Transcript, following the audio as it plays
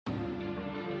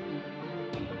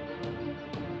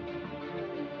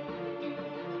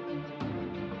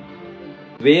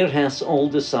Where has all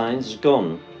the science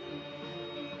gone?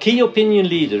 Key opinion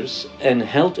leaders and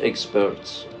health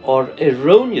experts are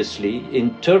erroneously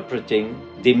interpreting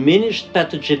diminished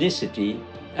pathogenicity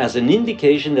as an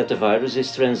indication that the virus is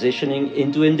transitioning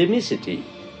into endemicity.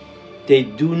 They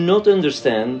do not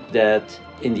understand that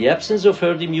in the absence of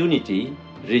herd immunity,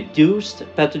 reduced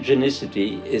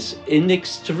pathogenicity is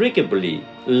inextricably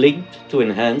linked to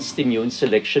enhanced immune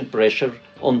selection pressure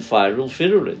on viral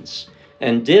virulence,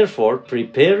 and therefore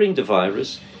preparing the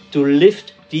virus to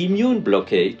lift the immune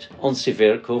blockade on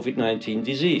severe COVID-19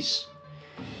 disease.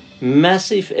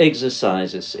 Massive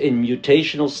exercises in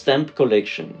mutational stamp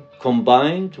collection,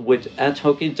 combined with ad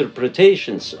hoc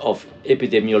interpretations of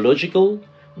epidemiological,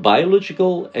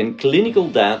 biological, and clinical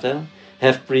data,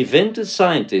 have prevented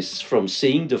scientists from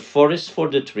seeing the forest for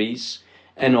the trees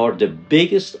and are the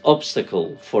biggest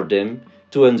obstacle for them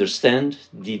to understand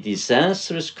the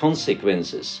disastrous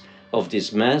consequences of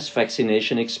this mass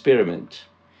vaccination experiment.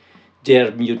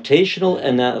 Their mutational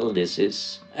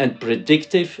analysis and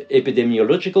predictive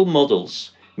epidemiological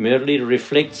models merely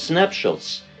reflect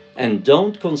snapshots and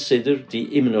don't consider the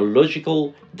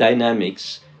immunological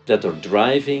dynamics that are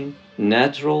driving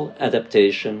natural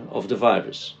adaptation of the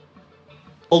virus.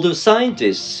 Although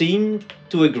scientists seem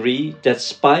to agree that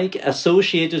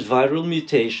spike-associated viral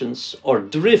mutations are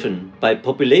driven by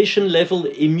population-level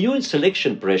immune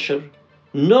selection pressure,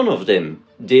 none of them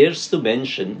dares to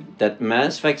mention that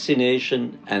mass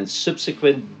vaccination and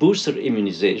subsequent booster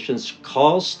immunizations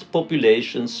caused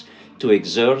populations to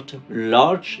exert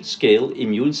large-scale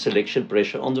immune selection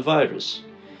pressure on the virus.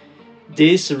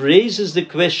 This raises the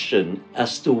question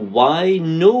as to why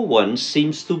no one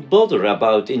seems to bother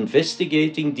about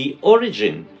investigating the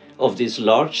origin of this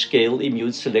large-scale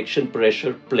immune selection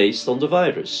pressure placed on the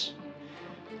virus.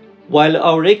 While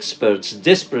our experts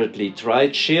desperately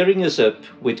tried cheering us up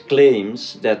with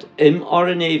claims that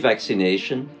mRNA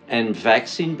vaccination and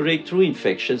vaccine breakthrough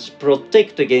infections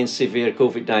protect against severe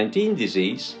COVID-19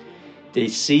 disease, they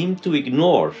seem to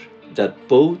ignore that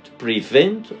both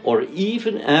prevent or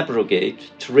even abrogate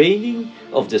training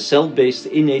of the cell-based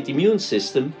innate immune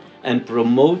system and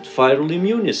promote viral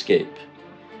immune escape.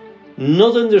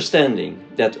 Not understanding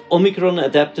that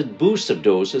Omicron-adapted booster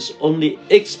doses only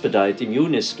expedite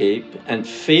immune escape and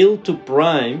fail to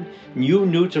prime new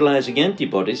neutralizing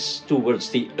antibodies towards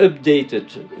the updated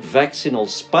vaccinal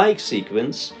spike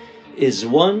sequence is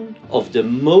one of the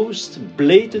most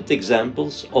blatant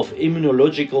examples of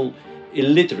immunological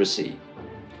illiteracy.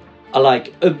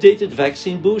 Unlike updated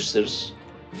vaccine boosters,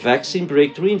 vaccine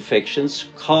breakthrough infections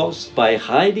caused by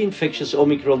highly infectious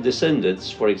Omicron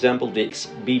descendants, for example the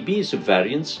XBB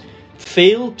subvariants,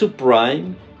 fail to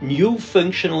prime new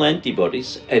functional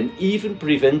antibodies and even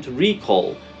prevent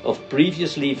recall of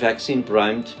previously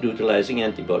vaccine-primed neutralizing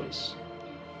antibodies.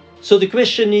 So the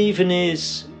question even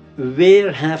is,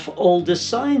 where have all the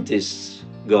scientists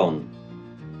gone?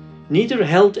 Neither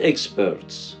health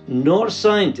experts nor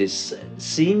scientists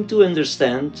seem to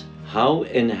understand how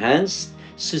enhanced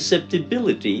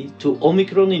susceptibility to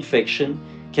Omicron infection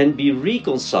can be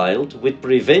reconciled with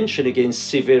prevention against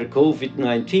severe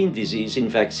COVID-19 disease in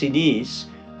vaccinees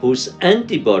whose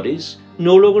antibodies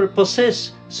no longer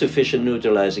possess sufficient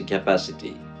neutralizing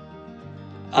capacity.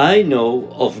 I know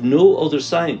of no other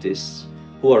scientists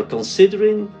who are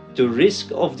considering the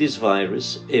risk of this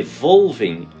virus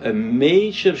evolving a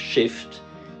major shift,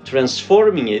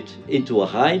 transforming it into a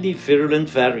highly virulent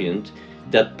variant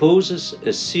that poses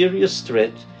a serious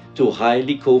threat to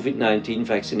highly COVID-19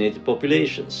 vaccinated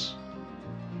populations.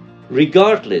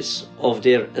 Regardless of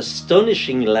their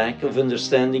astonishing lack of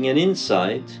understanding and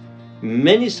insight,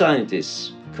 many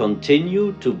scientists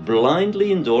continue to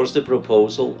blindly endorse the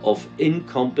proposal of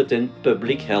incompetent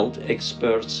public health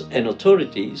experts and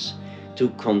authorities to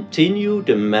continue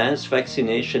the mass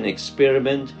vaccination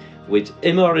experiment with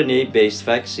mRNA-based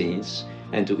vaccines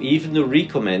and to even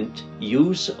recommend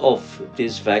use of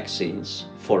these vaccines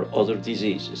for other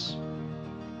diseases.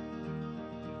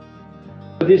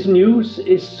 This news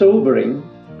is sobering,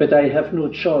 but I have no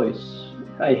choice.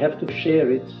 I have to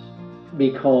share it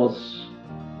because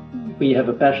we have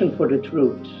a passion for the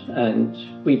truth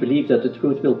and we believe that the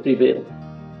truth will prevail.